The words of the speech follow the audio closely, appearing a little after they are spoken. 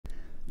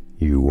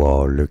You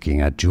are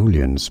looking at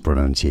Julian's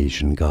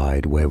pronunciation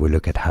guide, where we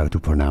look at how to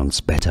pronounce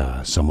better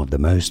some of the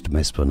most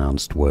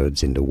mispronounced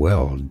words in the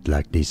world,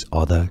 like this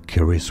other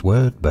curious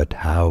word. But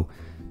how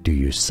do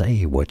you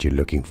say what you're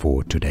looking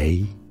for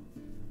today?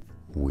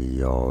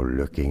 We are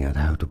looking at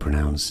how to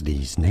pronounce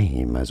these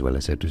names, as well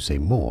as how to say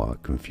more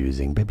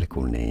confusing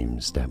biblical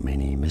names that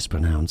many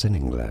mispronounce in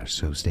English,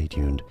 so stay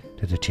tuned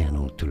to the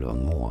channel to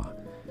learn more.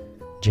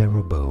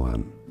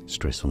 Jeroboam,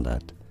 stress on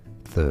that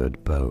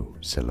third bow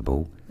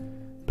syllable.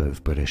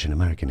 Both British and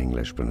American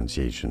English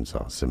pronunciations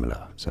are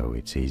similar, so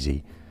it's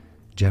easy.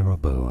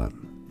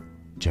 Jeroboam,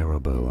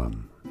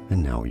 Jeroboam.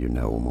 And now you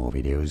know more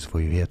videos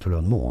for you here to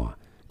learn more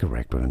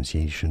correct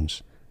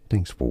pronunciations.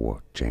 Thanks for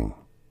watching.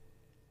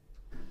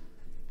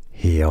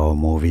 Here are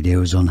more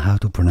videos on how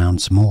to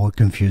pronounce more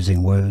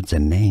confusing words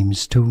and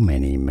names too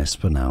many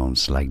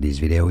mispronounced. Like this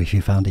video if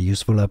you found it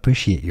useful. I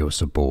appreciate your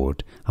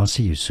support. I'll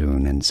see you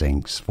soon and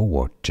thanks for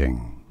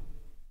watching.